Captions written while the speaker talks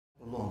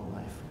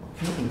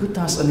Okay? In good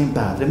times and in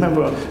bad.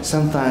 Remember,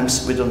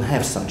 sometimes we don't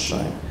have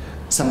sunshine.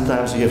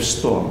 Sometimes you have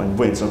storm and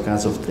winds, all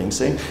kinds of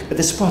things. Eh? But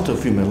it's part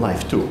of human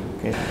life too.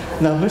 Okay?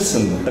 Now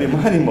listen,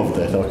 remind him of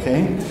that,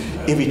 okay?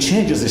 If he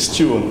changes his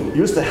tune,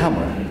 use the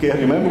hammer. Okay?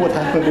 Remember what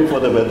happened before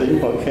the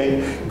wedding,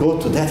 okay?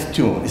 Go to that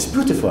tune. It's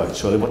beautiful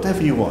actually,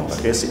 whatever you want,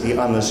 okay? So he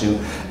honors you.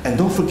 And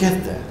don't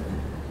forget that.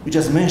 You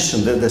just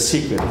mentioned the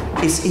secret.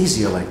 It's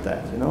easier like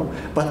that, you know?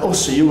 But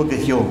also you will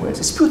get your ways.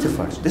 It's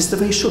beautiful actually. This is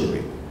the way it should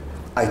be.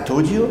 I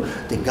told you,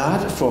 the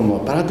God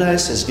from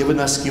paradise has given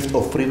us gift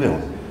of free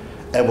will.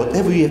 And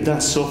whatever we have done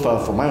so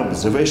far, from my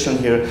observation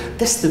here,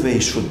 that's the way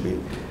it should be.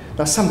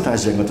 Now,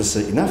 sometimes you're going to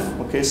say,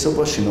 enough, okay, so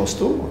well, she knows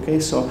too, okay,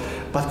 so,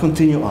 but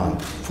continue on,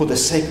 for the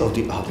sake of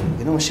the other.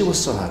 You know, she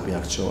was so happy,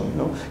 actually, you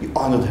know, you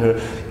honored her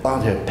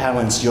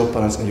parents, your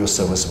parents, and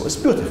yourself as well. It's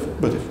beautiful,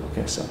 beautiful,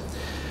 okay, so.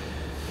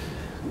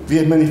 We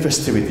have many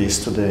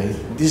festivities today.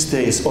 This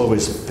day is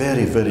always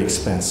very, very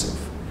expensive.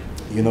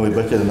 You know it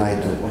better than I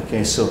do,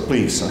 okay, so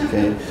please,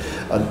 okay,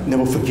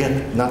 never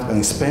forget not only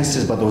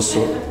expenses, but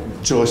also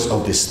joys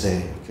of this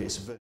day. Okay,